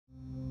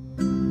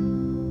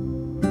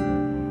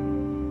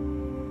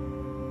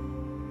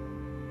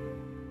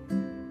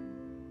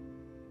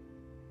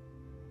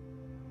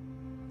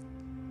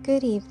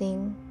Good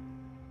evening,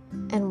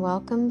 and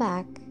welcome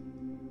back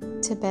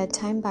to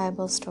Bedtime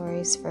Bible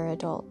Stories for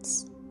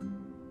Adults.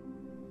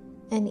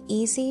 An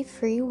easy,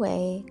 free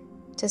way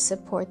to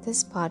support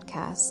this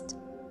podcast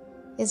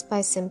is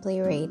by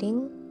simply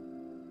rating,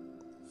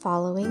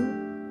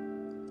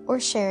 following, or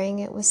sharing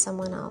it with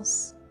someone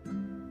else.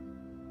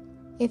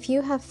 If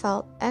you have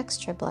felt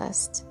extra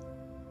blessed,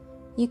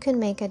 you can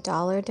make a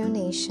 $1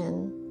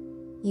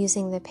 donation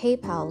using the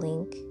PayPal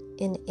link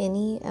in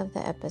any of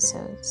the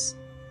episodes.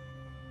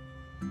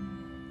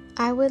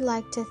 I would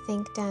like to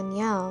thank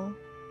Danielle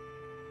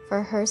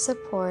for her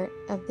support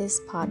of this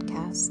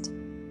podcast.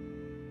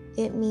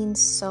 It means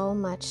so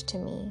much to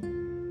me.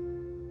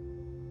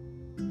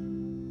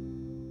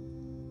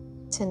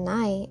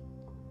 Tonight,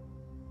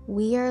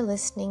 we are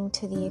listening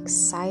to the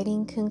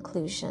exciting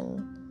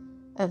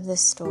conclusion of the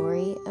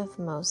story of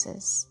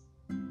Moses.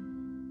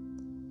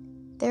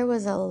 There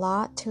was a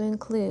lot to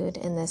include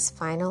in this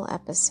final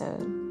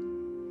episode,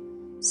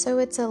 so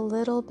it's a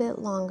little bit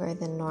longer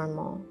than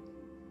normal.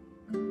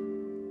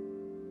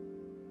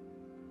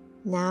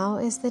 Now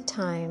is the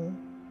time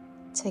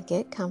to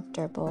get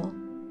comfortable.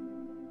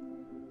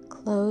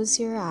 Close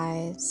your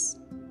eyes.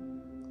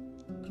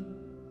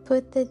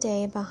 Put the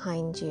day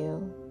behind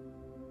you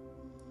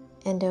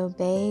and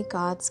obey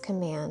God's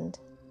command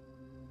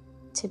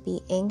to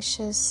be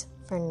anxious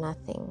for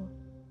nothing.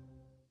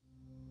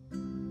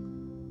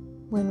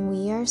 When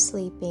we are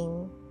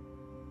sleeping,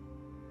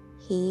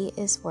 He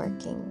is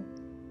working.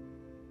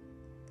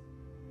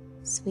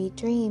 Sweet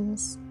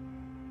dreams.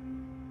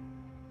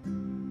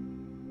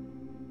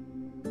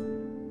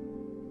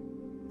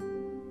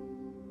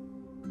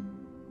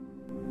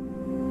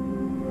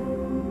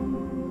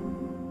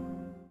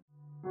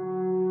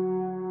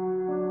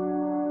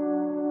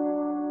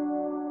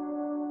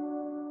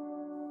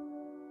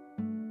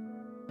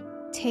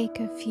 Take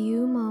a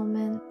few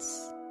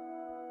moments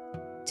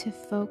to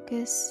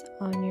focus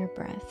on your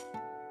breath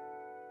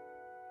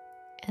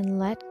and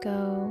let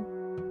go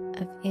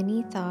of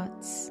any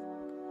thoughts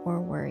or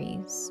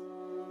worries.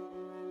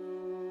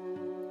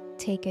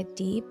 Take a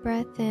deep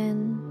breath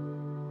in,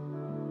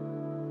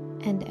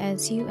 and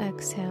as you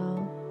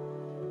exhale,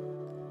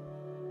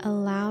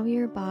 allow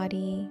your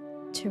body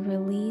to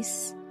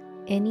release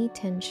any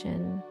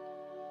tension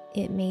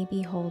it may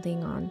be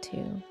holding on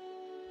to.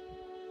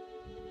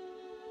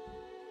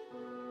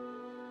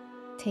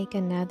 Take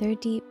another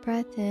deep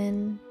breath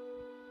in,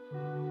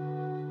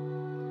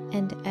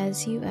 and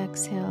as you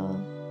exhale,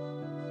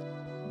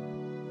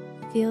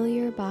 feel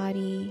your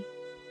body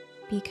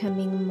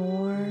becoming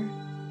more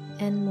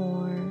and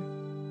more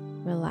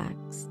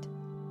relaxed.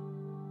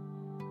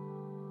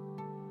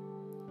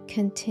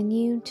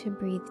 Continue to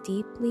breathe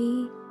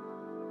deeply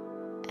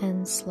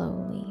and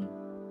slowly.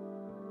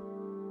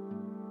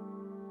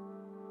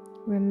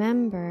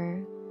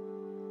 Remember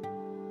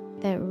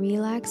that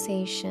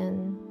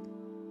relaxation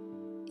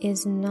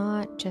is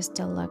not just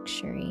a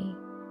luxury,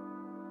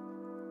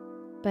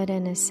 but a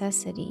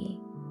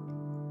necessity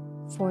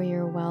for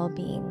your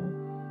well-being.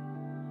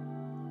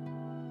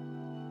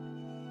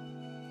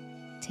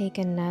 Take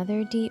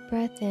another deep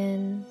breath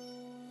in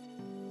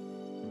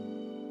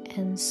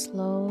and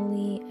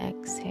slowly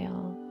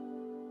exhale.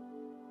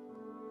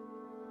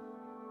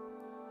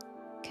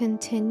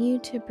 Continue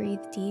to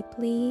breathe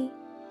deeply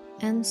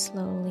and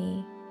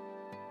slowly,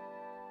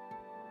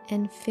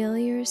 and feel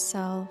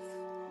yourself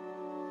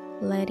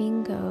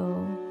letting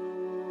go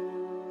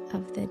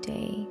of the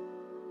day.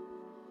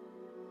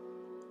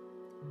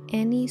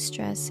 Any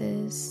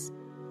stresses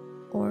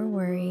or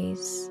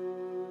worries,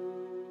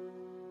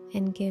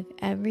 and give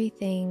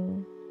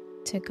everything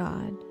to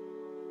God.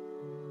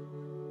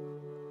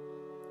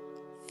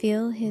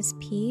 Feel His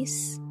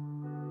peace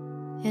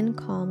and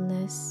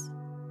calmness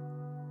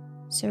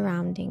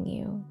surrounding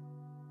you,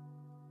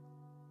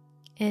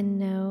 and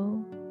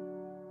know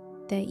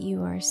that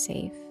you are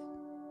safe.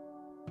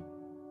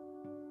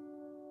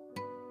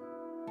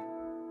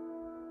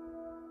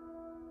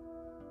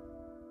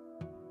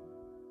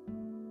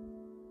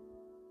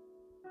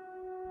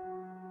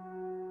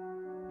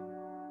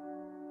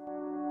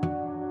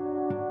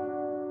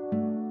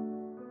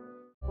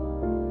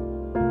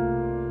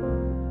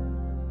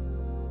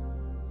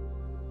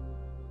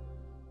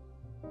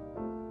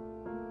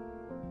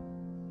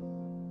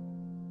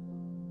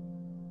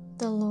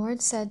 The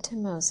Lord said to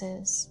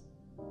Moses,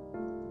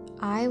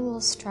 "I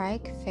will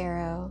strike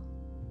Pharaoh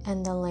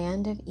and the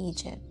land of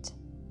Egypt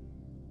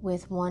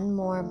with one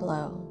more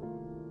blow.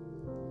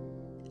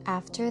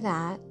 After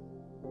that,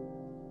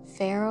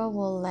 Pharaoh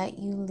will let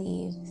you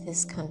leave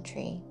this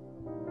country.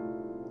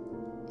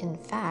 In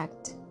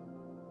fact,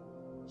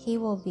 he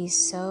will be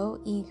so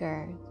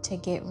eager to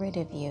get rid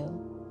of you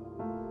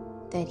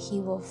that he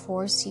will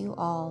force you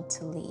all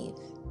to leave.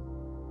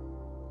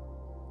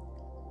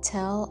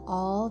 Tell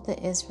all the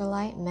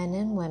Israelite men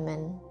and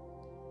women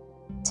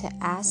to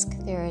ask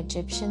their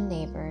Egyptian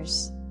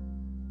neighbors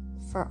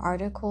for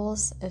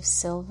articles of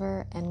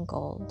silver and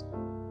gold."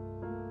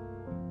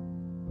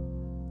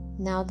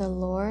 Now the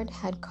Lord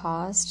had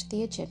caused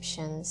the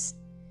Egyptians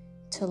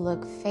to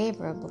look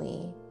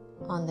favorably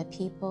on the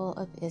people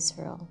of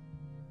Israel.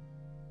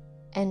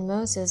 And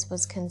Moses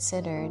was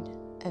considered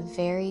a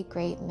very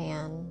great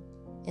man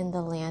in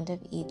the land of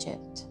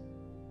Egypt,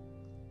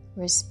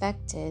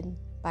 respected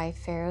by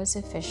Pharaoh's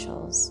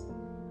officials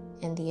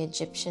and the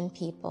Egyptian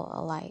people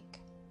alike.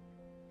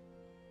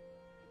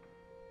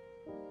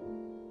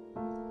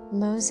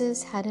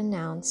 Moses had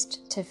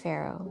announced to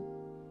Pharaoh,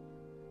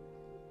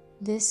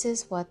 "This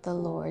is what the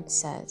Lord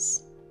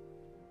says.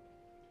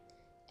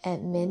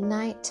 At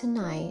midnight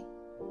tonight,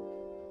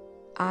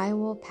 I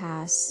will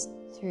pass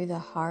through the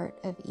heart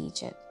of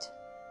Egypt.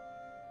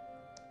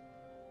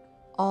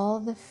 All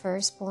the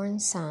firstborn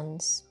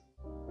sons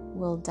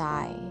will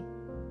die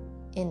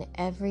in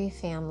every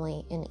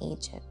family in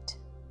Egypt,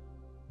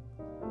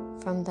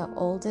 from the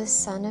oldest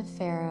son of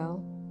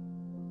Pharaoh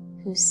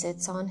who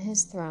sits on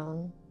his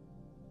throne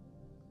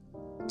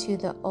to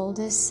the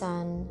oldest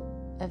son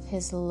of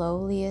his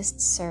lowliest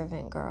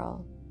servant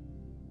girl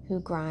who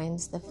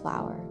grinds the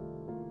flour.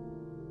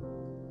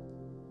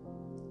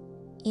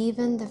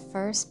 Even the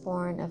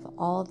firstborn of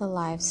all the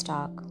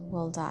livestock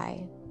will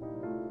die.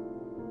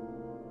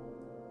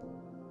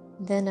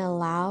 Then a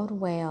loud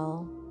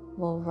wail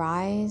will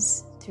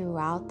rise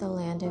throughout the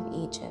land of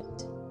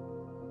Egypt,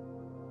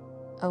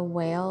 a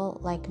wail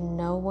like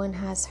no one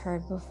has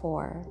heard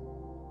before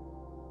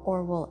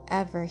or will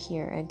ever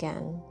hear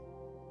again.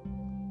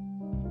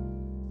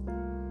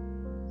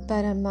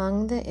 But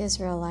among the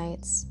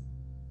Israelites,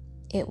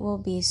 it will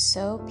be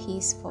so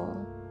peaceful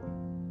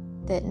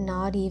that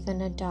not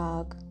even a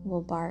dog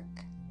will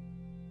bark.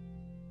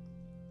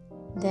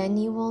 Then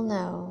you will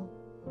know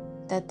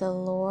that the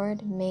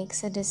Lord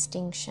makes a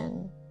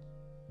distinction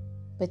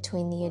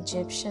between the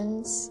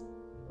Egyptians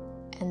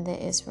and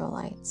the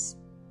Israelites.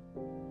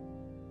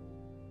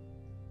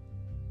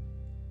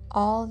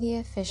 All the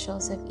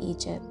officials of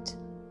Egypt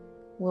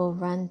will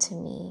run to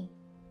me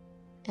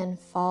and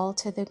fall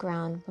to the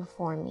ground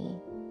before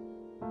me.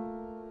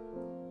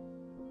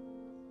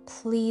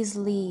 Please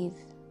leave,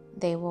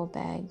 they will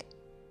beg.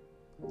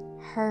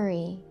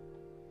 Hurry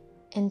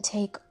and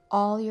take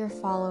all your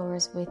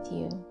followers with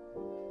you.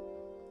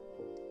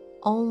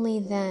 Only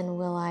then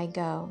will I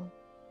go."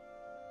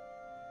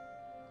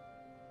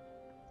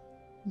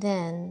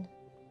 Then,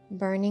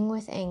 burning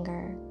with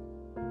anger,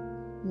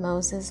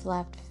 Moses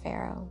left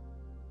Pharaoh.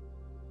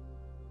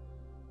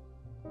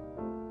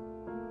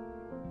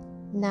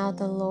 Now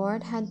the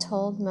Lord had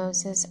told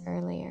Moses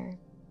earlier,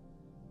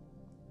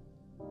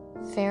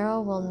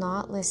 "Pharaoh will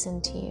not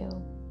listen to you.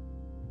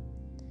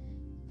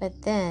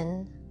 But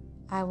then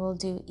I will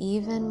do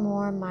even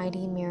more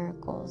mighty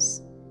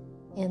miracles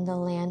in the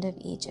land of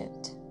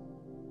Egypt."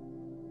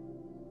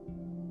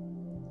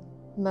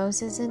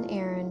 Moses and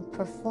Aaron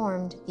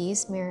performed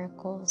these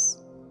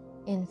miracles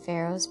in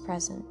Pharaoh's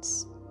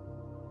presence.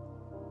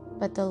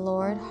 But the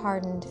Lord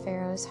hardened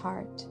Pharaoh's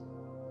heart,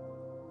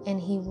 and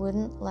he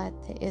wouldn't let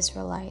the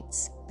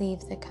Israelites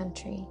leave the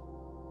country.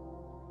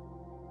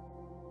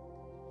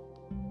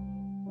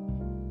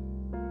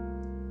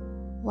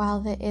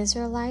 While the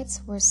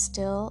Israelites were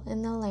still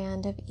in the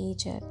land of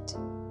Egypt,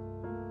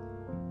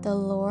 the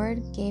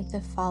Lord gave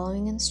the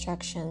following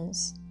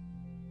instructions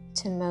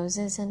to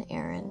Moses and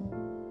Aaron.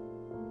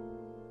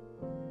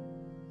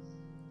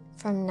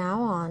 From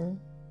now on,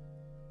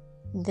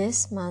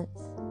 this month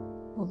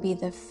will be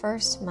the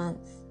first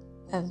month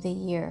of the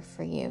year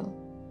for you.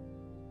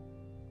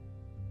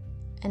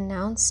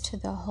 Announce to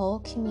the whole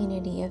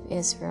community of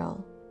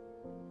Israel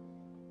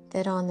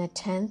that on the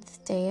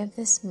 10th day of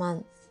this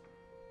month,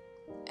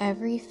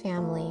 every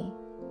family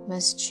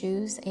must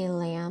choose a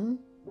lamb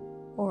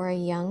or a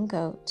young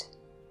goat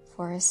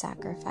for a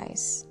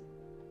sacrifice,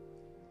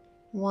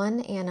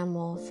 one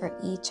animal for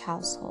each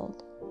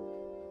household.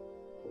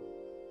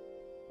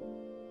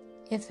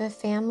 If a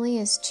family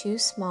is too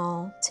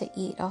small to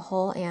eat a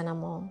whole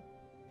animal,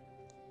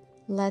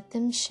 let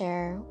them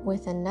share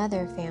with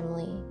another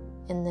family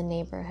in the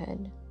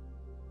neighborhood.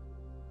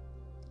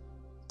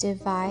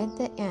 Divide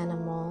the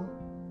animal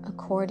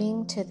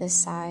according to the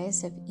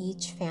size of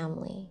each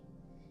family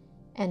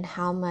and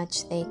how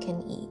much they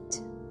can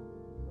eat.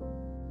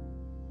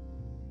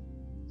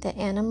 The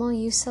animal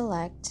you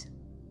select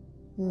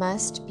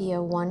must be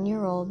a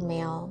 1-year-old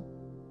male,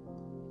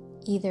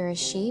 either a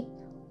sheep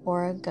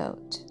or a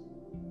goat,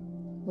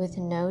 with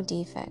no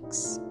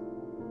defects.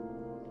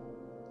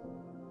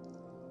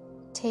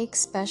 Take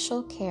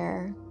special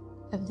care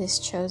of this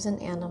chosen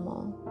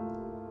animal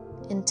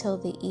until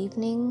the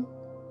evening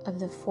of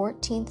the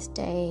 14th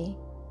day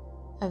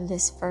of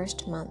this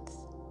first month.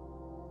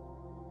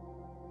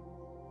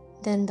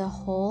 Then the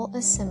whole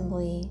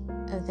assembly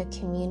of the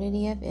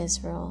community of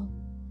Israel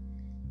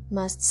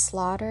must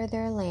slaughter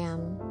their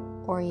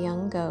lamb or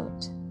young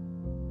goat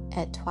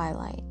at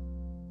twilight.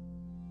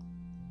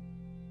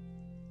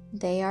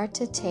 They are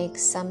to take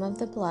some of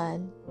the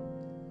blood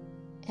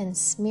and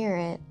smear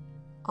it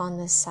on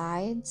the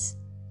sides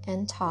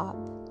and top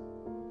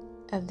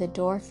of the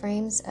door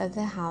frames of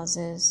the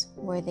houses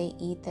where they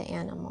eat the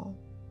animal.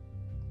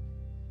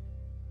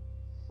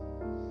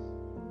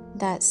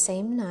 That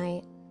same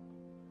night,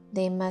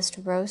 they must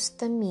roast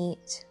the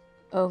meat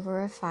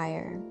over a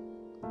fire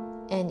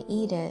and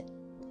eat it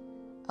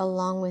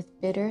along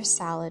with bitter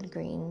salad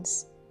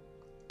greens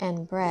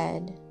and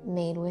bread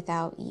made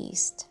without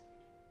yeast.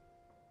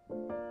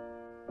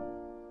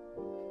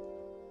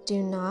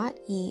 Do not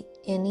eat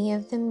any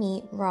of the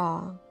meat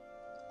raw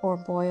or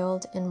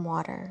boiled in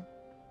water.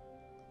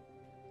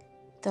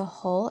 The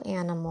whole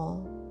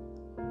animal,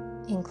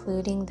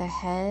 including the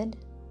head,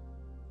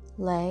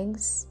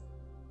 legs,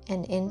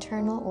 and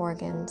internal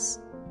organs,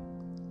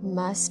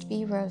 must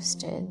be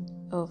roasted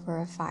over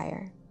a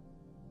fire.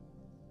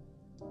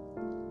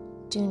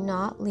 Do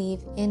not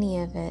leave any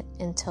of it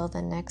until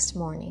the next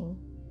morning.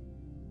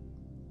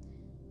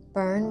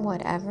 Burn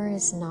whatever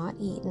is not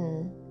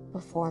eaten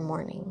before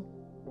morning.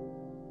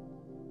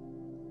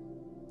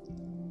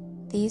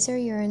 These are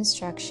your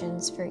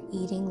instructions for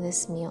eating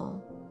this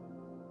meal.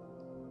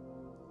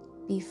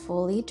 Be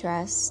fully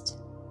dressed,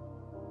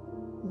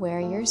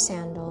 wear your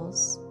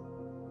sandals,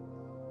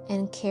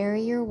 and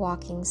carry your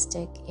walking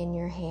stick in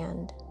your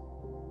hand.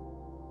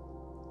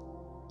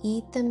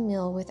 Eat the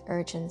meal with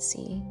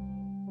urgency,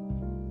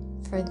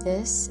 for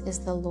this is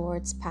the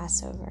Lord's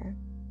Passover.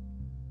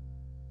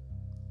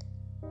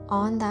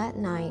 On that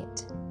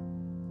night,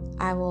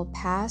 I will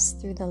pass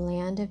through the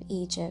land of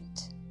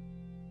Egypt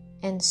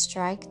and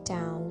strike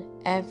down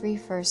every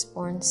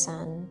firstborn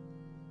son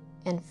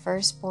and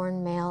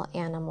firstborn male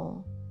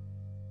animal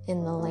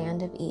in the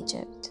land of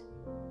Egypt.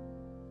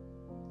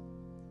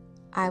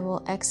 I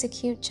will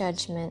execute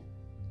judgment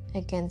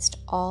against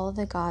all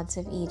the gods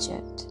of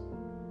Egypt,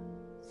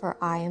 for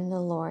I am the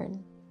Lord.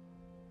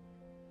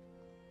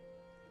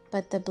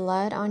 But the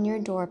blood on your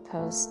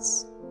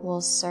doorposts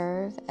will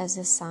serve as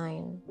a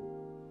sign,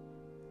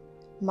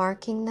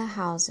 marking the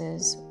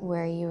houses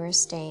where you are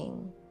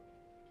staying.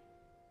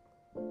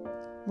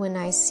 When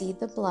I see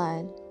the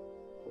blood,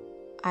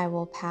 I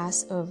will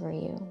pass over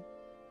you.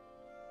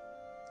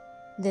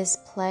 This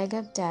plague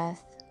of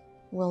death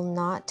will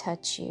not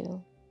touch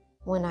you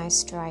when I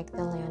strike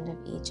the land of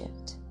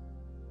Egypt.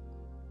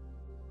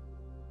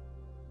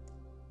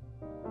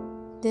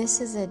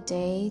 This is a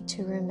day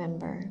to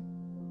remember.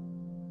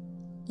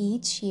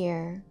 Each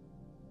year,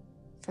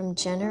 from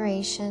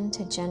generation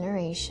to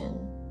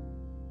generation,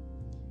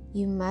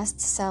 you must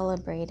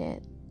celebrate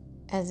it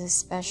as a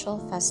special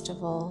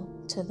festival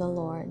to the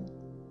Lord.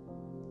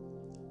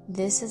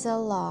 This is a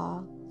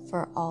law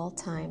for all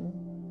time.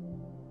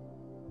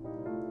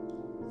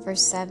 For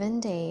 7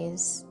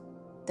 days,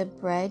 the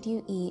bread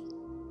you eat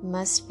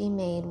must be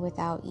made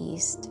without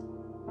yeast.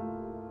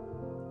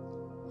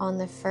 On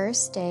the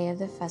first day of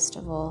the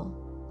festival,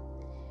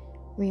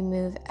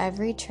 remove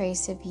every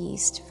trace of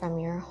yeast from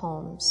your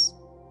homes.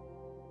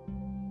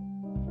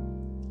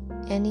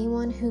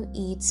 Anyone who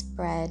eats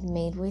bread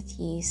made with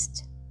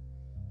yeast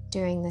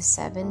during the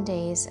 7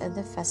 days of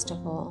the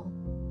festival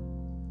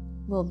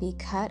will be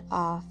cut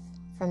off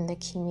from the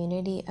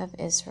community of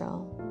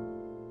Israel.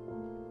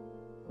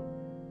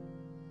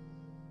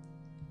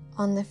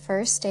 On the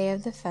first day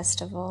of the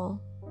festival,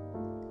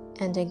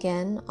 and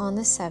again on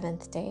the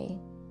 7th day,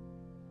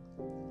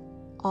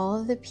 all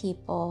of the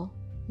people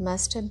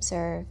must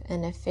observe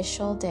an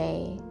official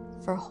day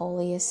for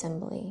holy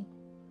assembly.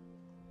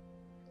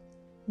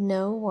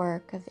 No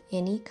work of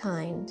any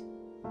kind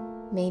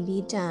may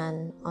be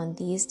done on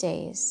these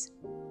days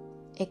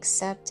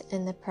except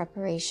in the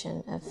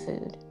preparation of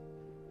food.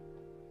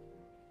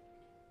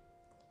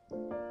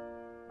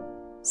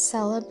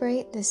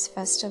 Celebrate this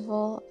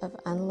festival of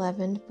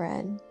unleavened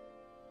bread,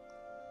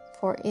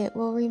 for it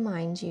will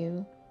remind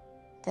you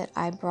that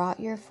I brought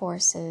your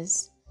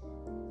forces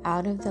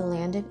out of the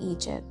land of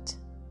Egypt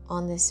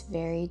on this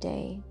very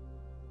day.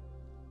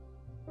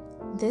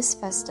 This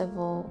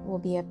festival will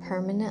be a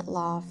permanent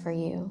law for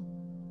you.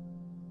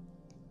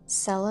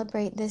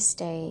 Celebrate this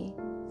day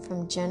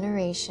from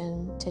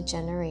generation to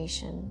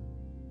generation.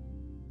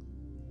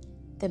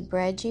 The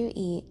bread you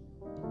eat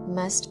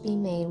must be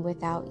made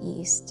without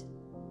yeast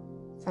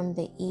from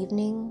the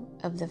evening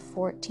of the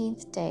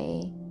 14th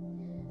day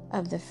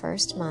of the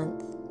first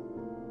month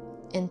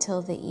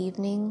until the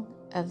evening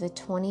of the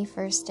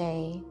 21st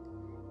day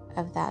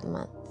of that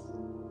month.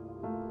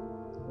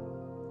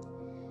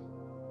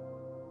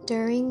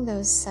 During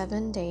those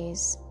 7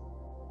 days,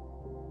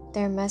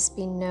 there must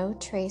be no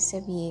trace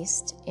of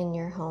yeast in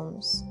your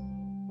homes.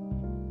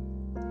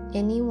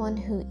 Anyone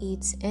who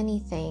eats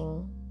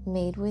anything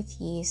made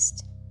with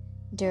yeast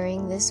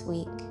during this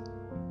week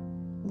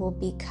will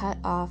be cut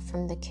off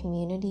from the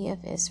community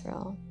of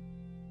Israel.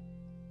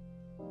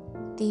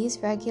 These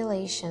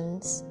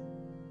regulations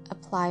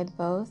apply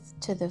both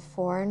to the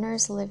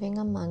foreigners living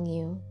among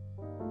you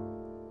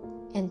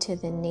and to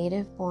the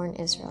native-born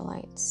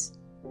Israelites.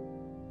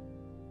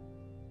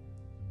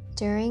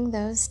 During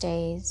those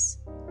days,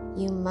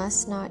 you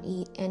must not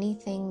eat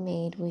anything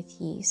made with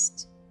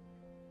yeast.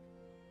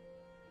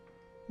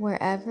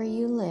 Wherever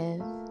you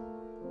live,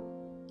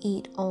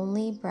 eat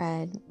only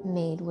bread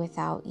made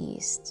without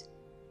yeast.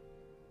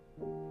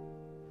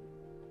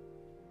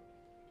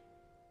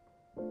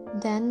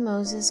 Then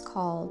Moses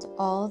called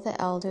all the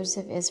elders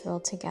of Israel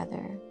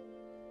together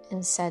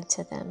and said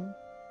to them,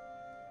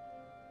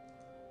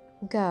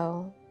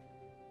 Go,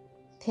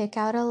 pick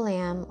out a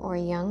lamb or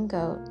young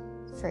goat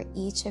for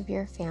each of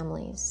your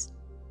families,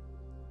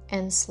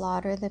 and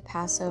slaughter the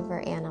Passover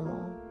animal.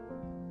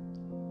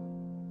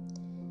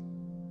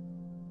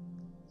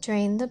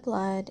 Drain the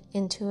blood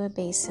into a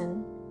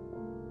basin.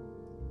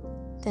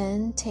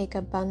 Then take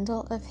a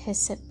bundle of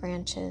hyssop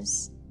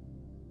branches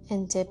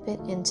and dip it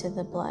into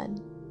the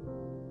blood.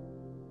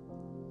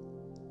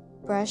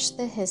 Brush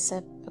the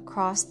hyssop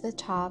across the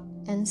top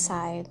and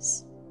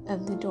sides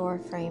of the door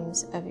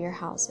frames of your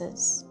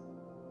houses,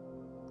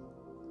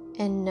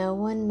 and no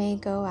one may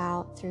go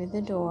out through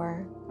the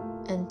door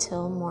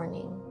until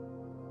morning.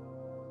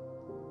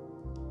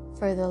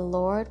 For the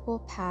Lord will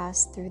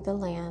pass through the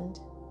land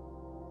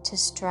to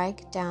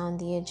strike down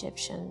the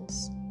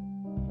Egyptians.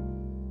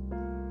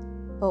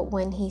 But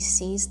when he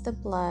sees the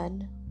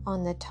blood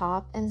on the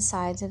top and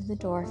sides of the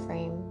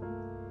doorframe,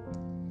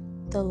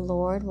 the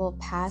Lord will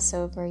pass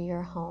over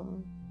your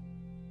home.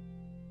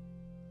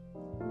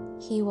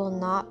 He will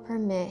not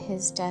permit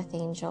his death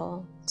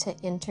angel to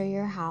enter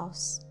your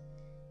house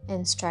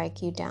and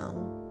strike you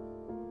down.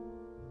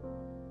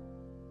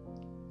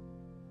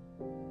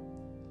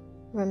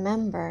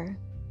 Remember,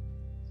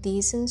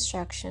 these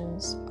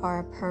instructions are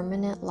a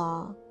permanent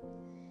law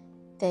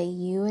that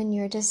you and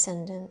your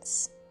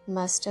descendants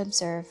must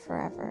observe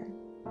forever.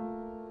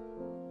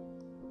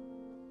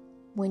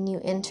 When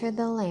you enter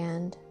the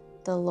land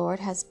the Lord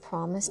has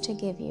promised to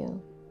give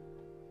you,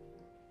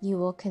 you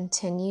will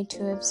continue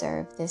to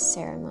observe this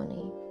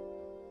ceremony.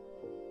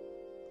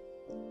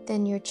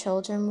 Then your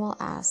children will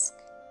ask,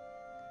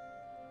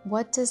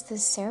 "What does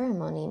this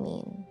ceremony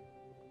mean?"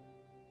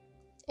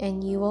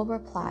 And you will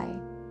reply,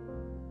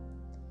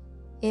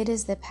 "It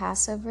is the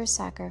Passover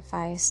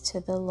sacrifice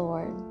to the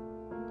Lord,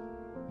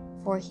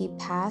 for he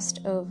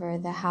passed over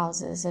the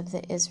houses of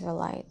the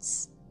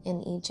Israelites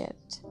in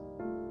Egypt.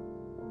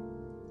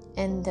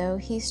 And though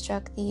he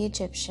struck the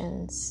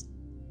Egyptians,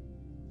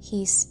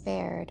 he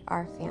spared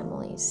our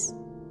families."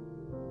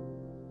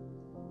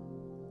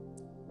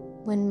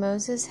 When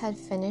Moses had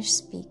finished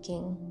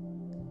speaking,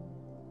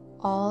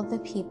 all the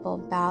people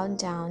bowed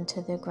down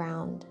to the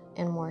ground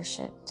and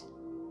worshipped.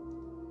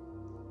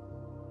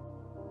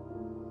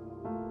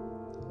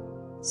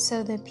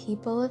 So the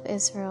people of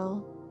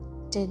Israel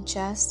did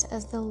just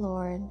as the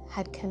Lord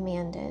had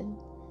commanded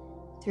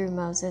through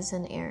Moses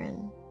and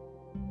Aaron.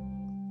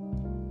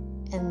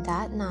 And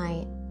that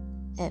night,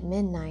 at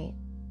midnight,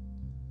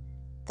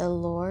 the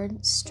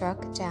Lord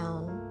struck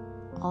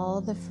down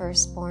all the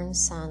firstborn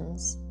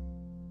sons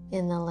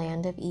in the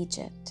land of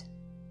Egypt,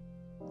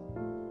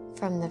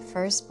 from the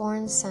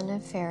firstborn son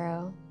of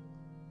Pharaoh,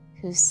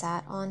 who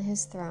sat on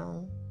his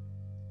throne,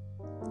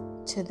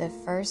 to the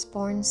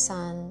firstborn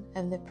son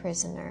of the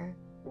prisoner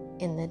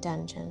in the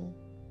dungeon.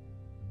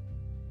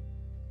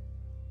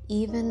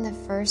 Even the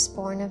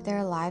firstborn of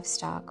their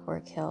livestock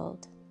were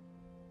killed.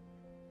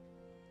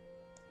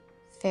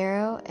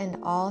 Pharaoh and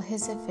all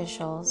his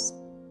officials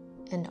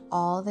and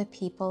all the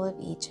people of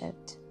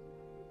Egypt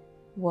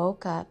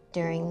woke up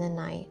during the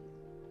night,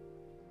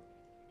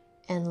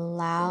 and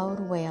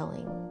loud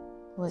wailing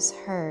was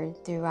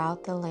heard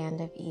throughout the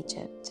land of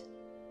Egypt.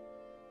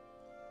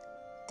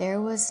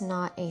 There was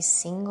not a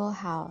single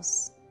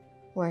house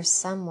where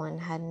someone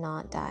had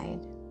not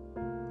died.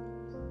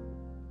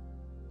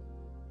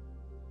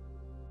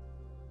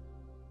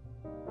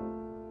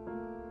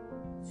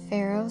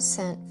 Pharaoh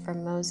sent for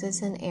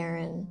Moses and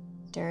Aaron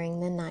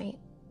during the night.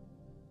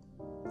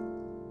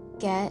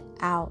 "Get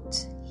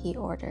out," he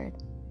ordered.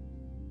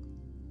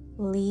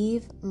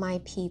 "Leave my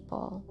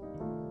people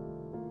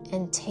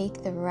and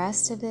take the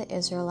rest of the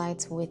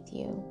Israelites with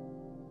you.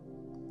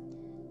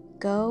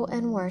 Go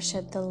and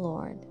worship the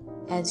Lord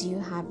as you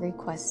have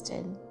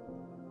requested.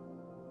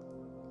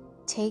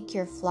 Take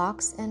your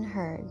flocks and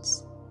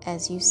herds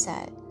as you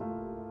said,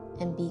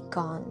 and be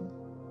gone.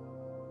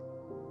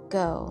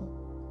 Go,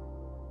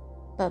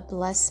 but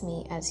bless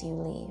me as you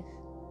leave."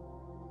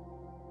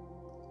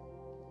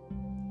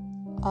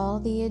 All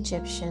the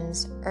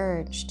Egyptians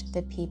urged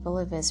the people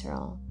of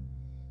Israel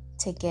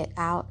to get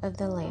out of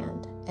the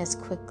land as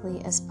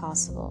quickly as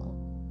possible,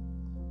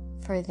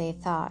 for they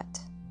thought,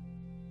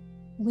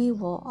 "We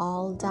will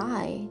all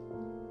die."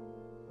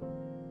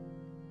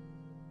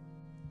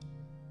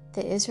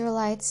 The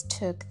Israelites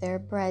took their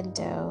bread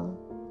dough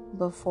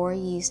before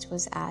yeast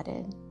was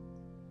added.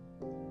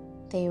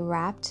 They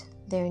wrapped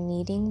their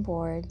kneading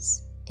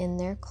boards in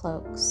their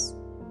cloaks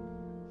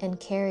and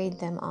carried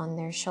them on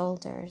their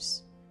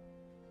shoulders.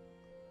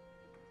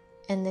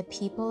 And the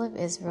people of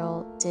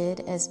Israel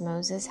did as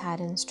Moses had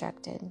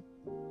instructed.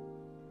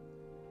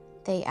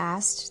 They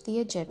asked the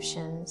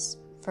Egyptians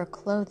for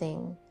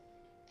clothing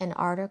and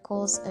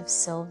articles of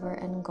silver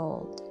and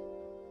gold.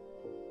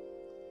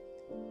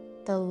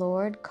 The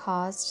Lord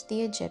caused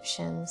the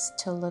Egyptians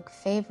to look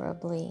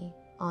favorably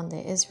on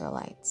the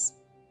Israelites,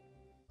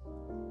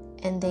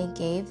 and they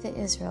gave the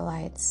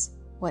Israelites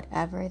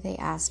whatever they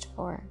asked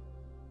for.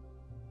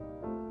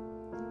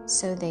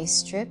 So they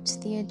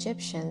stripped the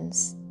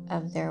Egyptians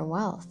of their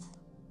wealth.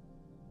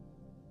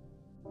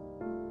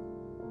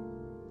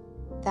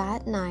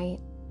 That night,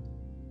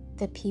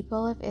 the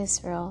people of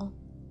Israel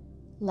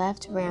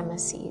left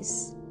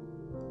Ramesses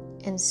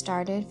and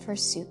started for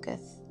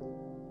Succoth.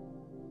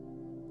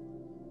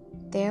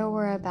 There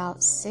were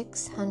about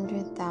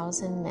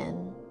 600,000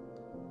 men,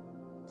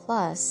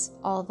 plus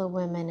all the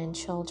women and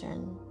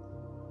children.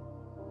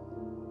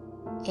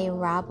 A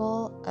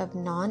rabble of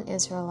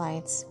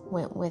non-Israelites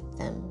went with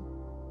them,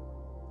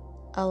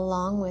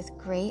 along with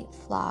great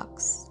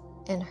flocks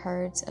and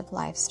herds of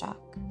livestock.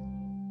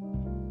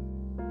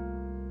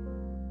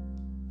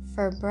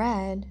 For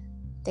bread,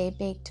 they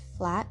baked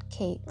flat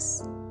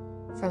cakes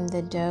from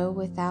the dough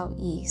without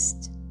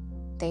yeast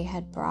they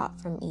had brought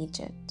from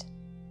Egypt.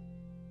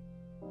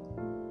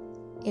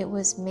 It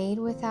was made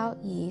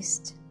without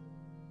yeast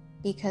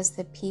because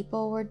the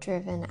people were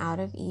driven out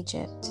of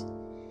Egypt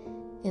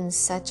in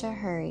such a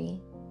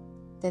hurry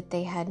that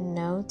they had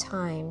no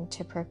time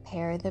to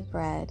prepare the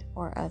bread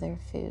or other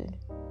food.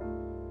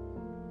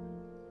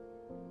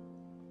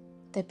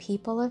 The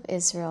people of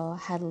Israel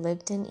had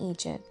lived in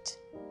Egypt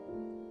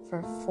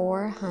for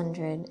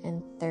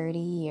 430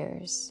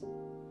 years.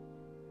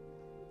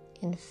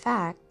 In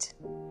fact,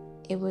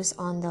 it was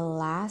on the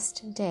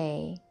last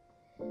day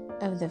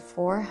of the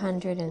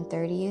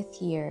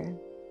 430th year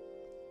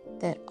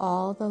that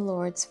all the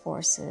Lord's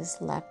forces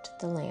left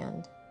the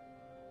land.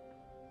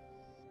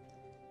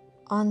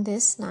 On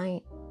this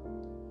night,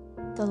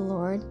 the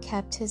Lord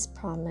kept his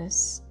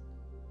promise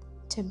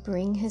to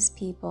bring his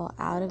people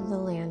out of the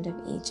land of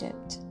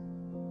Egypt.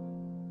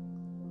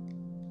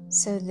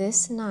 So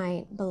this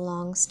night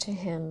belongs to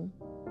him,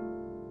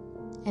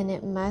 and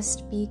it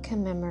must be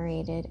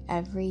commemorated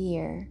every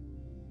year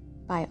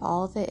by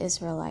all the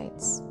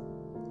Israelites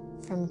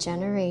from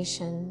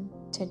generation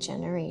to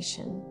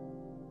generation.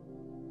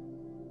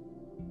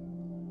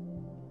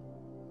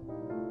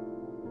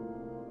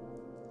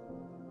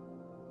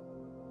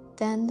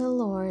 Then the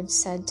Lord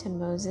said to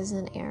Moses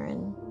and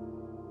Aaron,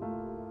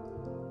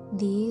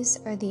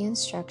 "These are the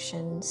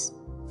instructions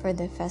for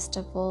the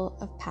festival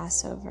of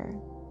Passover.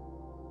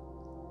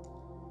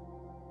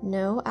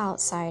 No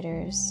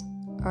outsiders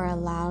are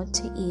allowed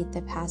to eat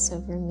the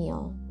Passover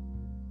meal,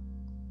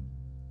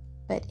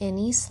 but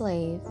any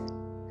slave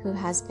who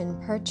has been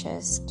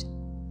purchased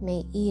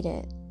may eat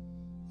it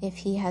if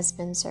he has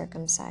been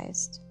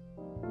circumcised.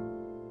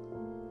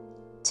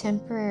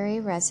 Temporary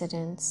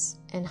residents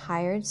and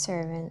hired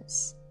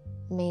servants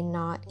may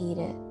not eat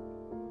it.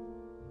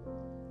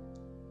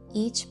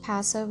 Each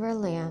Passover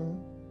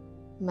lamb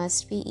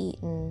must be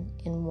eaten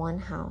in one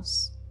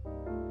house.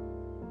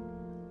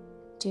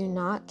 Do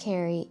not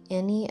carry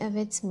any of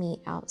its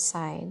meat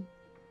outside,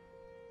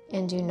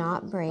 and do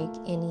not break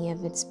any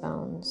of its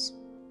bones."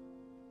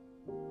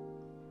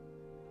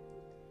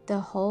 The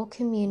whole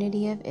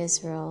community of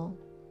Israel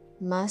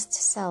must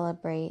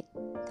celebrate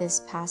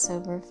this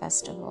Passover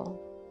festival.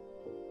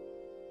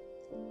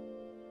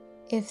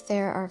 If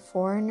there are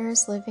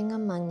foreigners living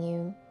among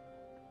you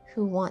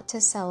who want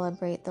to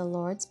celebrate the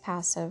Lord's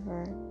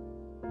Passover,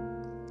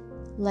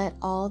 let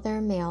all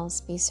their males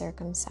be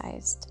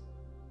circumcised.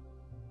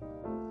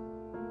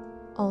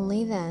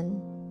 Only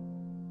then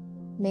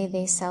may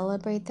they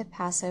celebrate the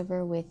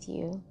Passover with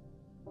you,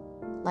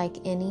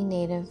 like any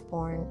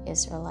native-born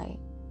Israelite.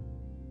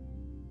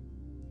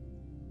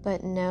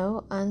 But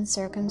no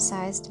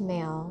uncircumcised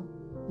male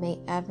may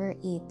ever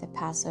eat the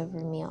Passover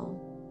meal.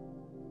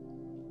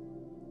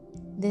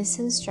 This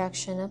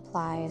instruction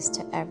applies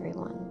to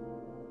everyone,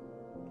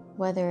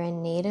 whether a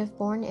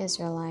native-born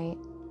Israelite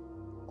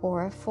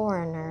or a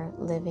foreigner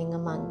living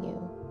among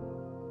you.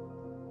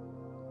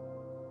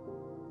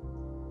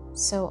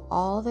 So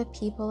all the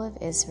people of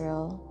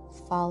Israel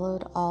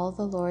followed all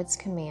the Lord's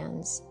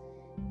commands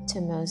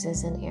to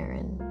Moses and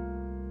Aaron.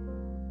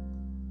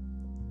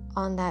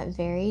 On that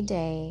very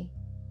day,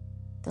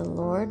 the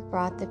Lord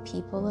brought the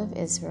people of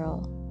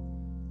Israel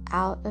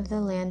out of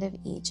the land of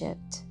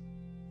Egypt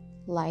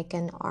like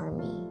an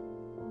army.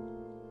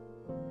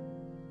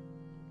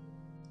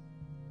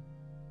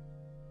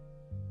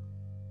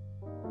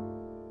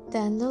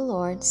 Then the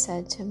Lord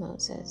said to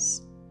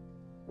Moses,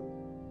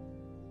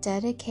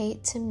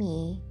 "Dedicate to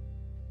me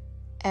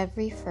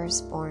every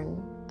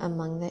firstborn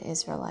among the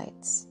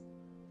Israelites.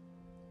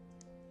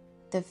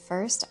 The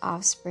first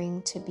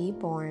offspring to be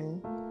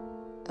born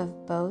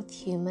of both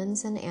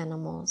humans and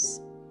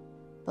animals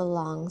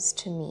belongs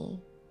to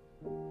me."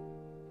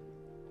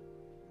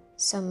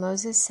 So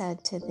Moses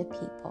said to the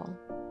people,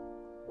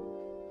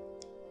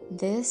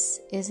 "This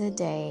is a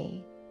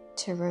day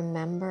to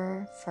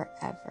remember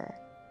forever.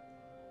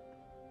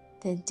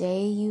 The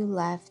day you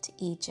left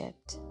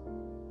Egypt,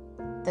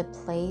 the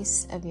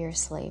place of your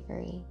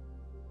slavery.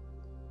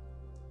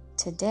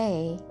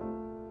 Today,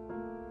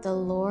 the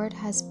Lord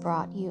has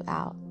brought you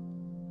out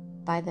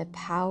by the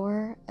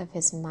power of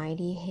his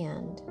mighty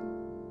hand.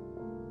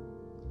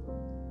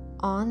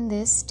 On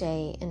this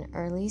day in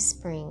early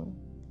spring,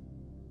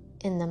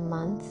 in the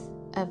month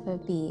of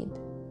Abib,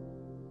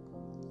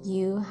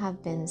 you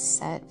have been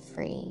set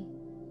free.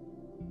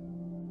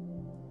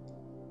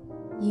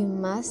 You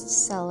must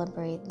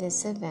celebrate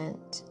this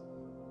event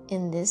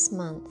in this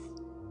month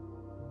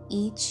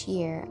each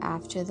year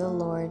after the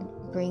Lord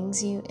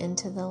brings you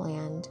into the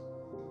land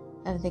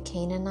of the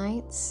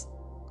Canaanites,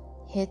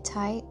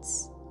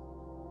 Hittites,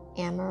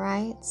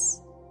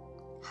 Amorites,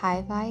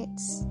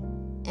 Hivites,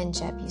 and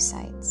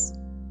Jebusites.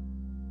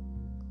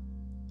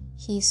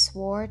 He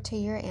swore to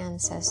your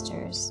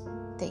ancestors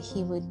that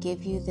he would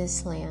give you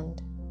this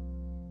land,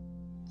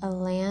 a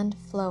land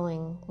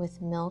flowing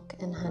with milk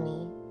and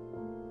honey.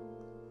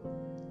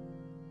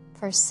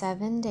 For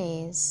 7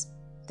 days,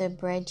 the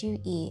bread you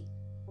eat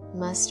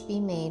must be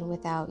made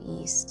without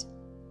yeast.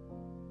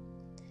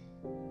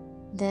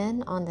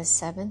 Then on the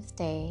 7th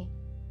day,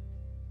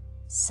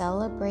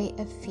 celebrate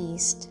a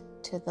feast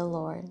to the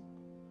Lord.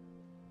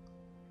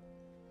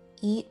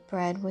 Eat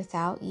bread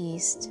without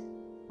yeast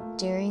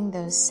during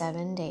those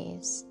 7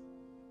 days.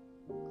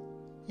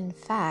 In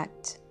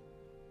fact,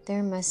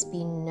 there must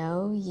be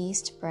no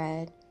yeast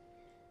bread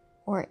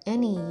or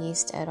any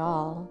yeast at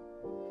all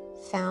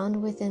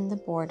found within the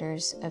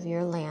borders of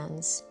your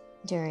lands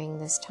during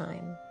this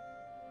time.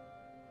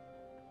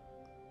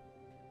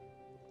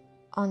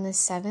 On the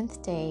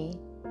 7th day,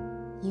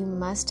 you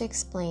must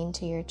explain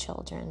to your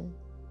children,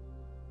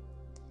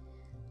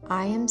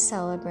 I am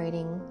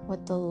celebrating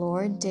what the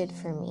Lord did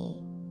for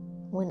me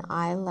when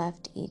I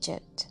left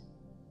Egypt.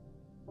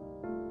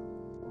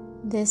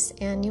 This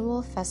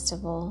annual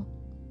festival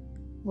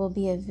will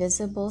be a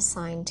visible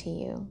sign to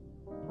you,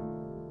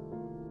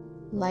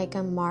 like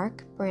a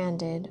mark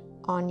branded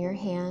on your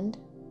hand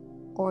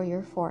or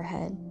your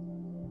forehead.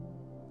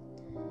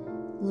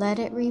 Let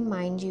it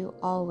remind you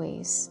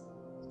always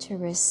to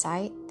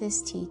recite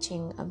this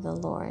teaching of the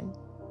Lord.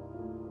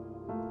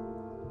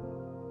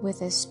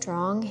 With a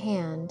strong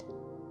hand,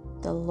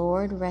 the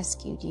Lord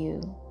rescued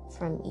you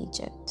from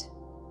Egypt.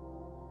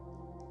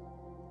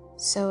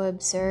 So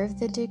observe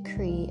the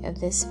decree of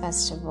this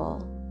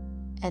festival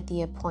at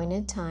the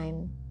appointed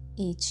time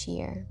each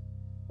year.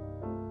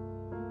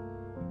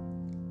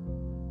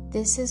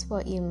 This is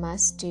what you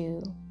must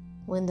do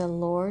when the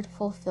Lord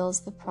fulfills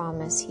the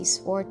promise he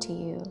swore to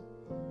you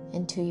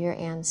and to your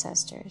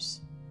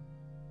ancestors.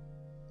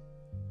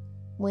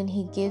 When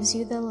he gives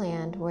you the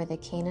land where the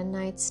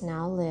Canaanites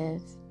now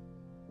live,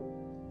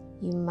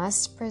 you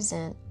must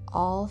present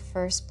all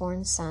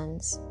firstborn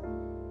sons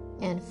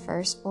and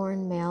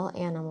firstborn male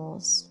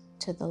animals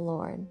to the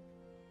Lord,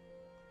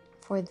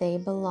 for they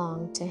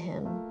belong to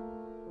him.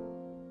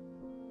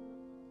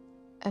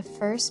 A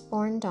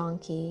firstborn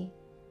donkey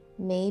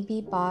may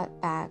be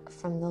bought back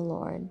from the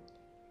Lord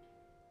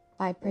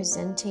by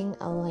presenting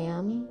a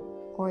lamb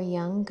or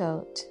young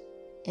goat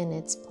in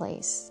its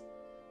place.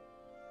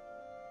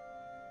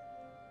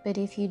 But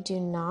if you do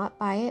not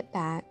buy it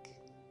back,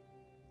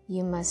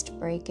 you must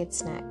break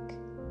its neck.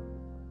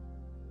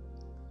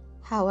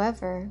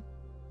 However,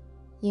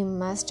 you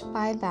must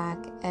buy back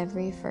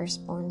every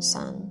firstborn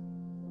son.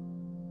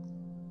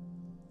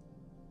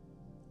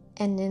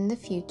 And in the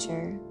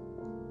future,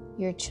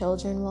 your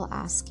children will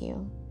ask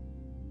you,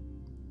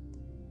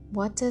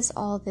 what does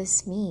all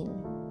this mean?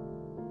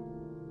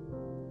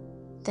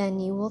 Then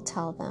you will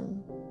tell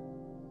them,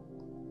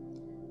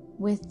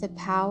 with the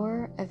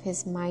power of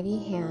his mighty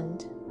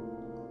hand,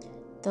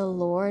 the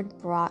Lord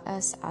brought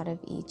us out of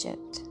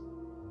Egypt,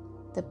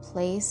 the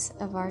place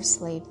of our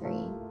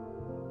slavery.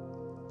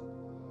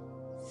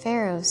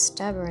 Pharaoh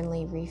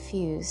stubbornly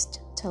refused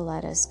to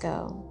let us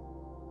go.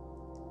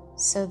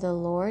 So the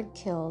Lord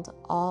killed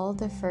all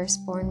the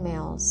firstborn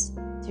males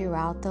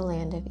throughout the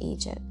land of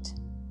Egypt,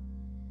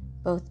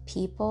 both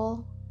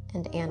people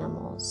and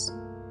animals.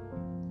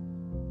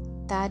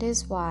 That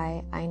is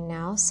why I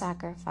now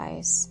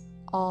sacrifice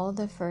all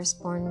the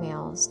firstborn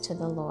males to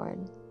the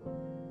Lord,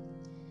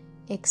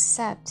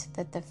 except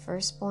that the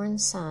firstborn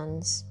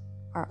sons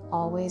are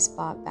always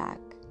bought back.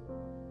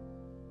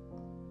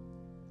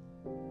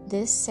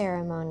 This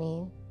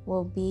ceremony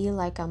will be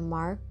like a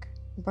mark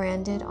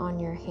branded on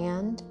your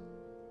hand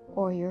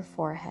or your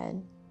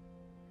forehead.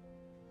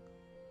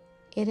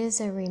 It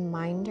is a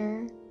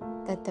reminder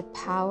that the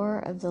power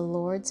of the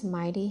Lord's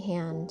mighty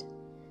hand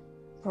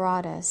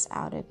brought us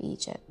out of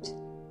Egypt.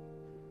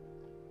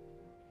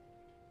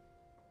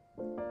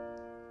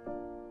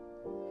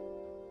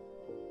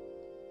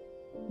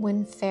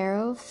 When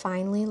Pharaoh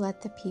finally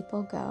let the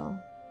people go,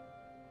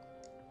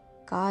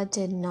 God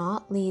did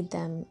not lead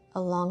them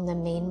along the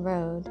main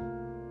road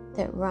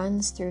that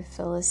runs through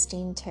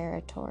Philistine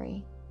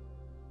territory,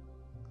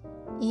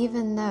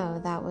 even though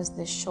that was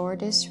the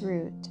shortest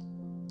route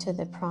to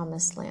the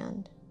Promised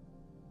Land.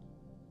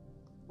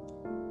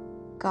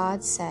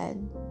 God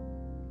said,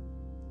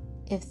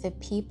 if the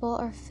people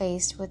are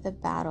faced with a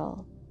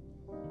battle,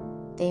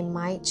 they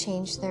might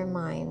change their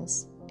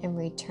minds and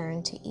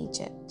return to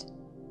Egypt.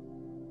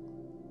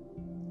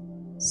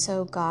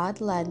 So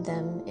God led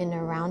them in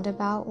a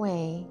roundabout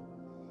way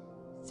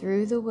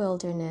through the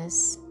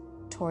wilderness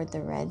toward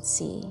the Red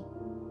Sea.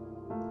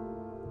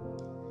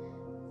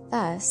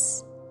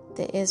 Thus,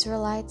 the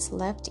Israelites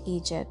left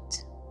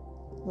Egypt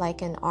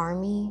like an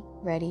army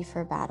ready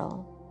for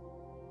battle.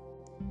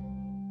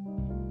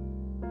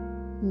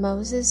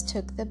 Moses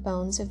took the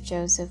bones of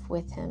Joseph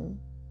with him,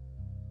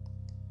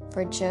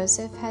 for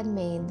Joseph had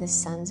made the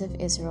sons of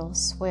Israel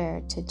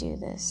swear to do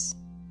this.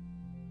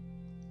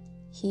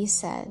 He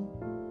said,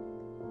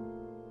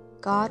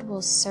 "God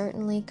will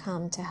certainly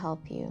come to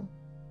help you.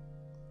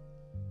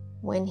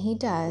 When he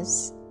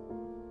does,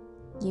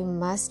 you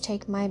must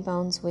take my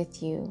bones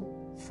with you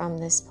from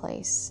this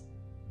place."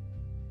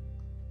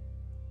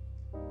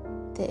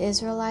 The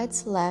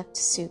Israelites left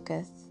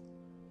Succoth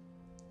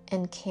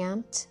and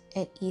camped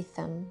at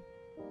Etham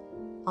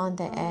on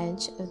the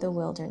edge of the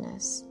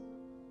wilderness.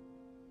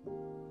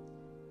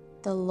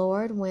 The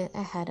Lord went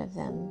ahead of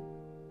them.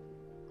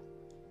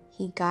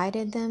 He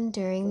guided them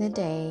during the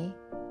day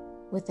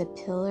with a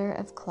pillar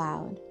of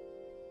cloud,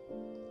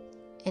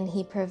 and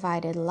he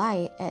provided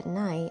light at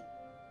night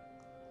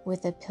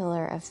with a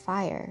pillar of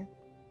fire.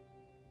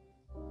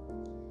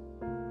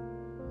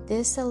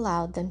 This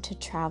allowed them to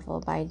travel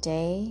by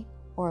day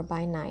or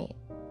by night.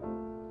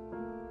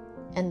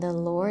 And the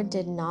Lord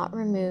did not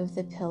remove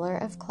the pillar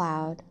of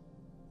cloud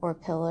or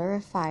pillar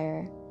of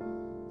fire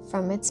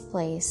from its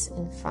place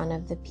in front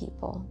of the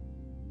people.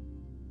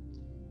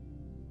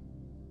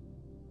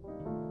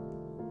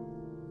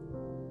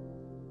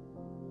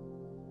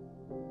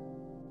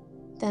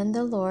 Then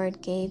the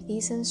Lord gave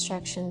these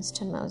instructions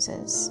to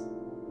Moses.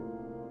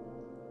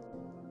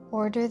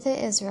 Order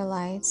the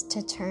Israelites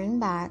to turn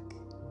back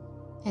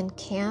and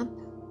camp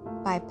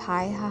by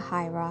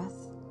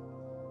Pi-hahiroth,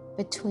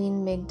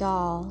 between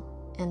Migdol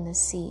and the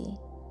sea.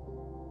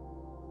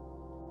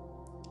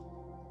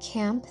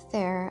 Camp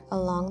there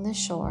along the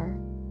shore,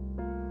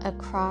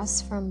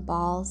 across from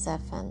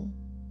Baal-zephon.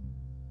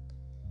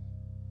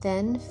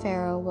 Then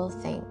Pharaoh will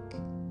think,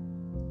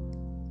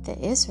 "The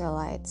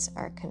Israelites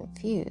are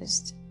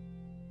confused.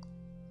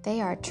 They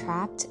are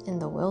trapped in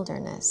the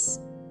wilderness."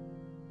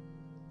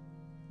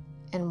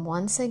 And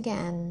once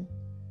again,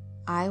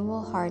 I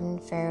will harden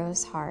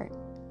Pharaoh's heart,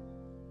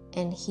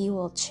 and he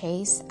will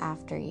chase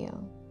after you.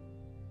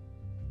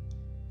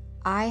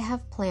 I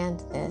have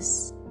planned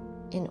this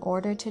in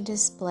order to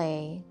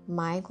display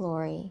my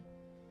glory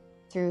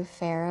through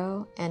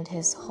Pharaoh and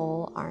his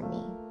whole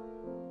army.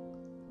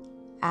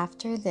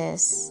 After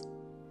this,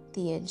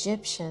 the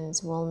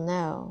Egyptians will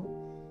know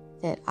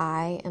that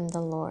I am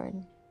the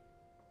Lord.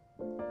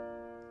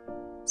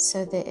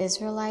 So the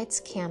Israelites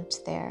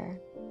camped there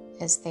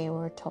as they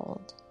were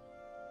told.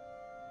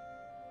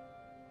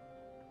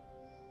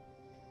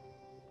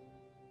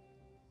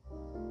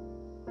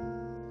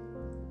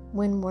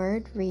 When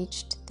word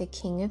reached the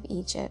king of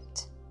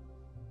Egypt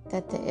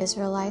that the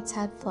Israelites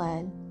had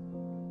fled,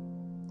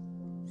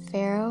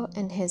 Pharaoh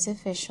and his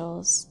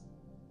officials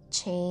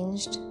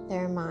changed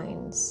their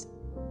minds.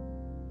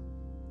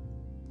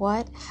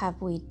 "What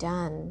have we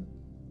done,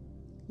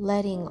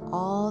 letting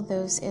all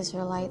those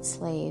Israelite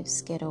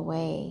slaves get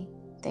away?"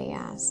 they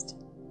asked.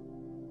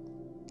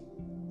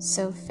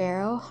 So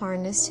Pharaoh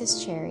harnessed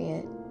his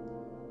chariot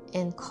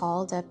and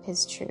called up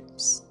his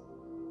troops.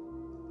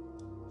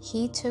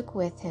 He took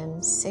with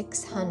him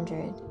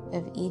 600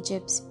 of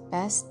Egypt's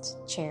best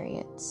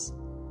chariots,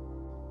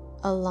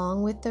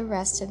 along with the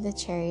rest of the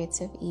chariots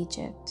of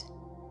Egypt,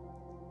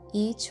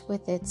 each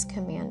with its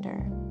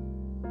commander.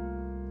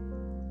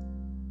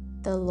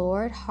 The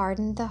Lord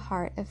hardened the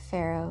heart of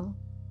Pharaoh,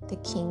 the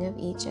king of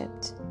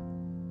Egypt,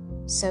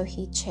 so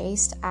he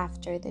chased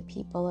after the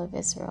people of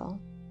Israel,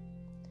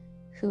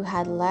 who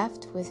had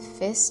left with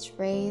fists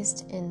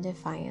raised in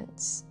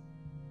defiance.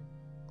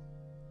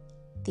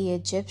 The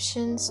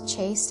Egyptians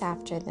chased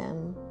after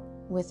them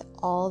with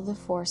all the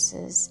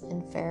forces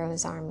in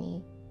Pharaoh's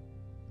army,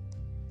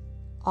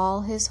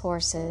 all his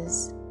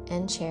horses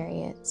and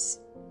chariots,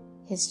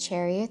 his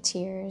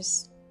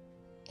charioteers,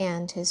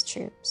 and his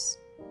troops.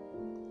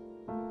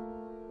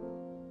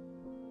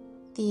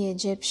 The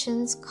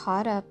Egyptians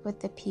caught up with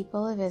the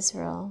people of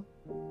Israel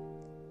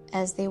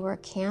as they were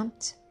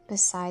camped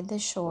beside the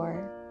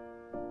shore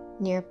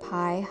near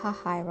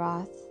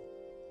Pi-hahiroth,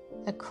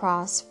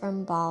 across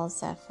from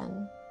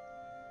Baal-zephon.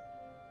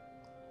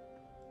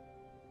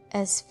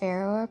 As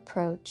Pharaoh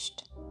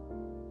approached,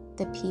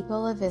 the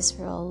people of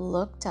Israel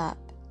looked up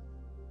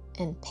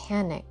and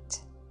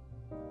panicked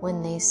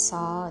when they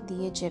saw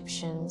the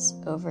Egyptians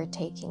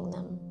overtaking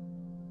them.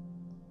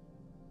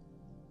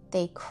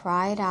 They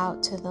cried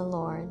out to the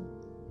Lord,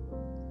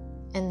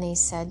 and they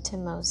said to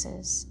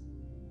Moses,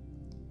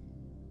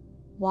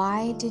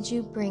 "Why did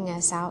you bring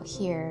us out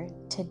here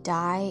to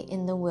die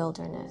in the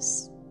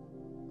wilderness?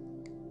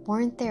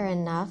 Weren't there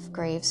enough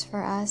graves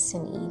for us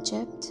in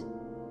Egypt?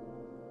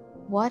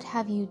 What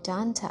have you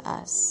done to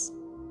us?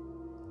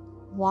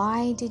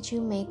 Why did you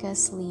make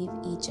us leave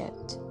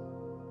Egypt?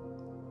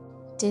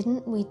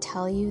 Didn't we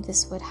tell you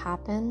this would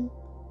happen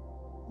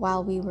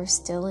while we were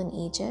still in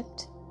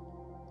Egypt?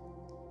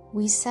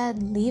 We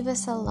said, 'Leave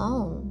us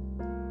alone.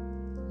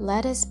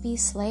 Let us be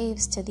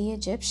slaves to the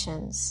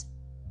Egyptians.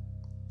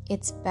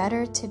 It's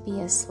better to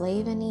be a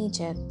slave in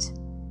Egypt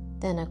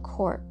than a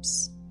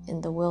corpse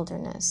in the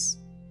wilderness.'"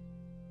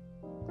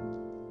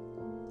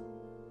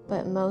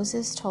 But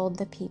Moses told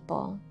the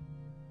people,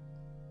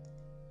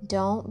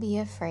 "Don't be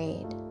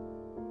afraid.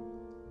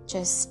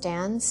 Just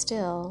stand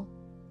still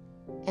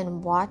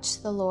and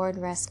watch the Lord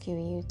rescue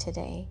you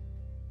today.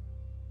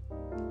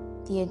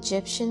 The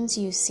Egyptians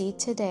you see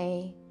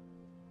today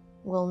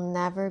will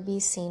never be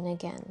seen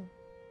again.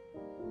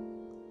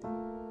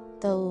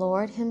 The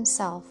Lord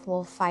Himself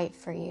will fight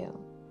for you.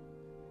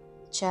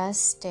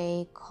 Just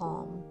stay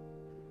calm.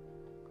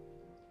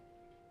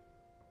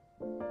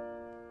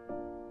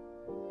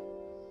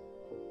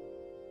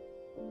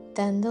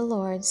 Then the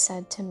Lord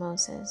said to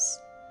Moses,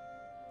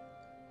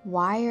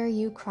 "Why are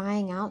you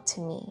crying out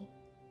to me?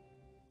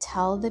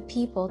 Tell the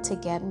people to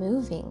get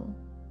moving.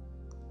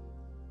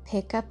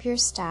 Pick up your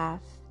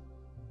staff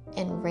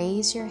and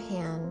raise your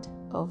hand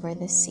over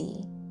the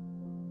sea.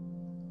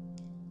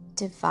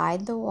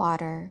 Divide the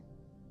water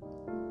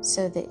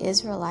so the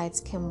Israelites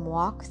can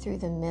walk through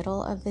the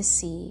middle of the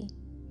sea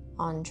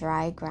on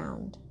dry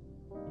ground.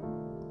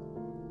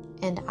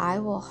 And I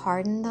will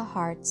harden the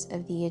hearts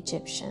of the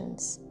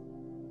Egyptians,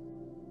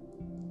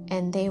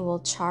 and they will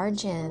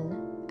charge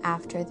in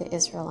after the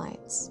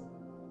Israelites.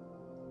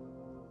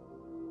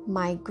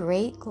 My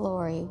great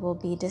glory will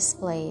be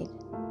displayed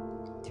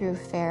through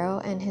Pharaoh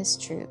and his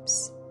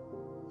troops,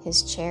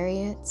 his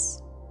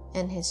chariots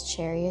and his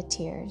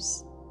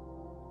charioteers.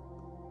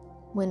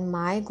 When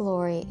my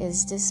glory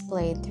is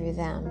displayed through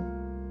them,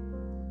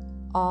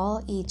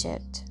 all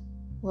Egypt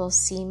will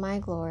see my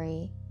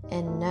glory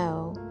and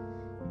know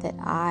that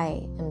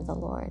I am the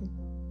Lord."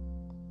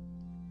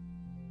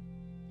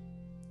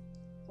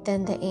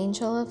 Then the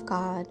angel of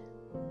God,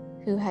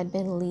 who had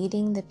been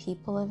leading the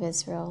people of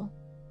Israel,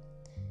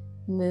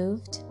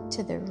 moved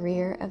to the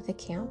rear of the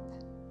camp.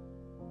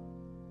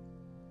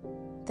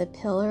 The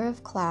pillar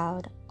of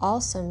cloud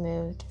also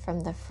moved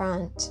from the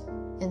front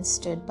and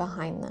stood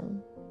behind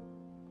them.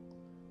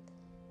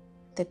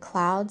 The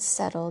cloud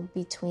settled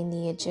between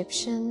the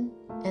Egyptian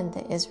and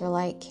the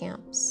Israelite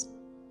camps.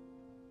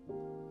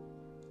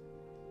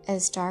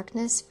 As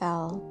darkness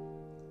fell,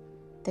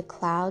 the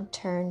cloud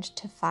turned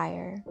to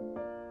fire,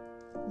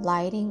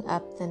 lighting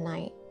up the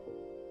night.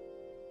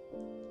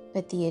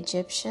 But the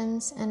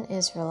Egyptians and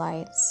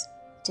Israelites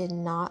did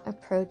not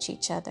approach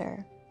each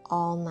other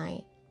all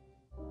night.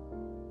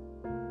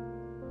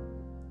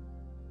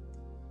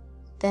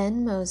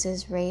 Then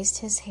Moses raised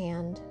his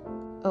hand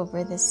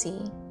over the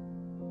sea,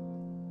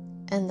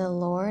 and the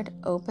Lord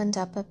opened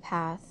up a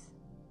path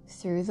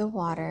through the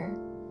water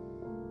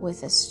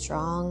with a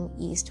strong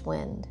east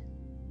wind.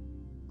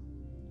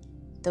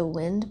 The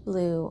wind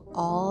blew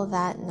all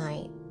that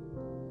night,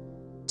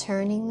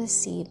 turning the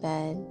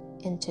seabed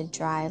into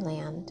dry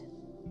land.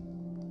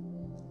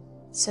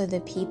 So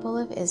the people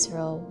of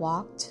Israel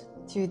walked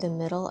through the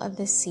middle of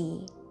the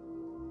sea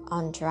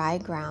on dry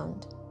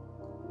ground,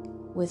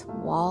 with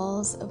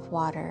walls of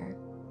water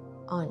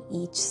on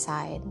each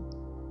side.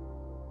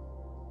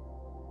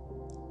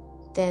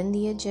 Then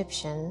the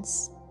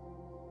Egyptians,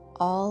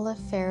 all of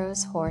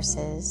Pharaoh's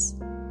horses,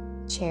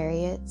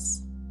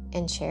 chariots,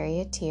 and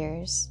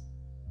charioteers,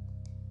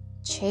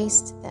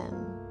 chased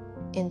them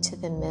into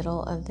the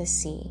middle of the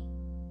sea.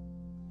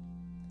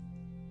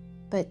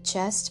 But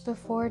just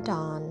before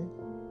dawn,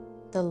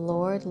 the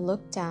Lord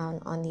looked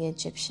down on the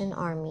Egyptian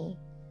army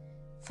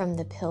from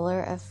the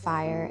pillar of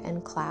fire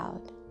and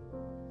cloud,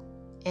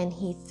 and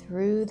He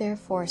threw their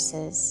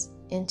forces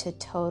into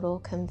total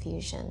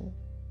confusion.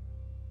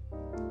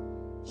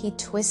 He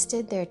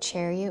twisted their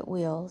chariot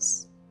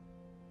wheels,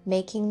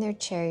 making their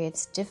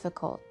chariots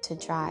difficult to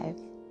drive.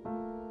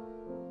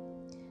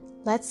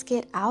 "Let's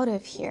get out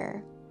of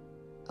here,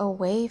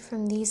 away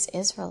from these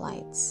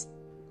Israelites,"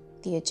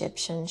 the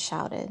Egyptians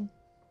shouted.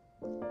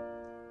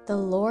 "The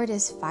Lord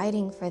is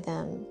fighting for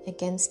them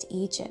against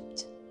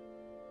Egypt."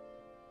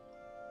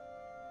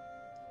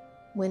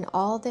 When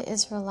all the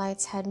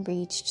Israelites had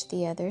reached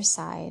the other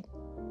side,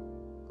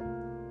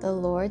 the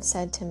Lord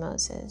said to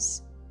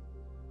Moses,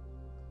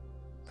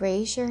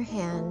 "Raise your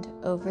hand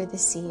over the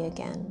sea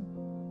again.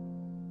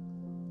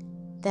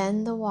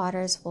 Then the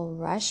waters will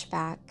rush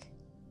back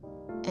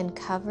and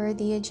cover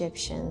the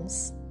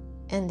Egyptians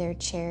and their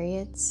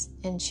chariots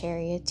and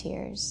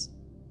charioteers."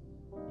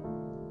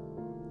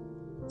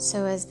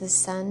 So as the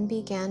sun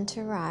began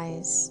to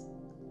rise,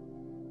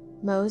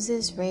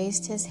 Moses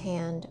raised his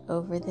hand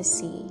over the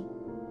sea,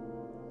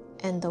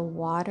 and the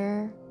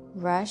water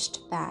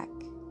rushed back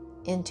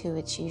into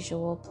its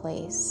usual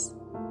place.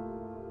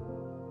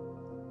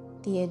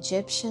 The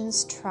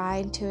Egyptians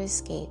tried to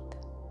escape,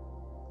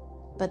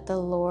 but the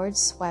Lord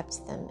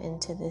swept them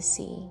into the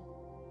sea.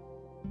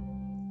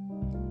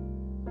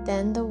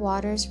 Then the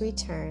waters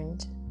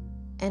returned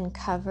and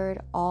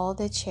covered all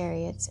the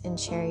chariots and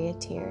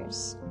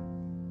charioteers,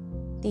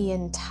 the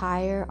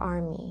entire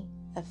army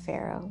of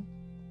Pharaoh.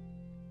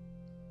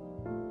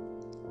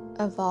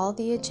 Of all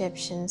the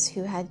Egyptians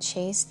who had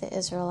chased the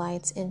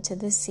Israelites into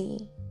the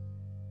sea,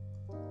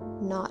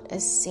 not a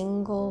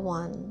single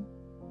one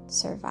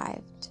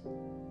survived.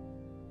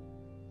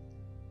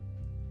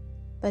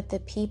 But the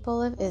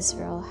people of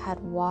Israel had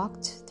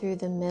walked through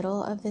the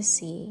middle of the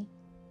sea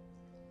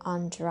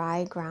on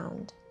dry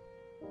ground,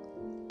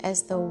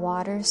 as the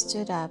water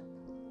stood up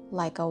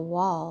like a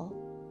wall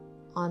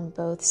on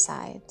both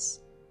sides.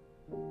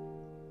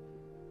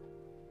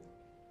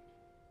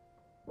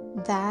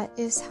 That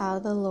is how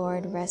the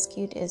Lord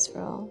rescued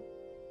Israel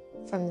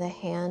from the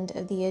hand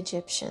of the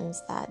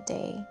Egyptians that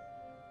day.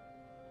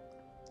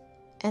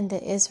 And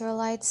the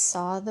Israelites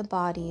saw the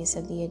bodies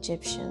of the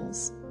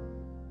Egyptians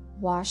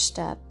washed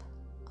up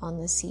on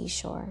the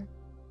seashore.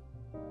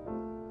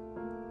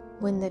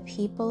 When the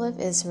people of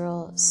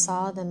Israel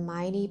saw the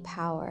mighty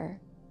power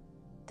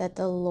that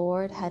the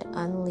Lord had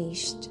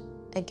unleashed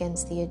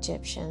against the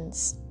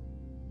Egyptians,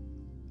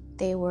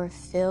 they were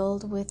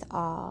filled with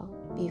awe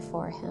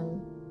before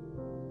him.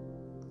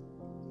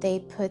 They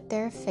put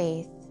their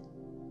faith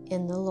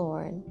in the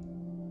Lord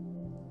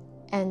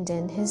and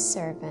in his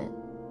servant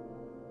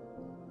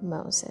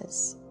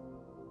Moses.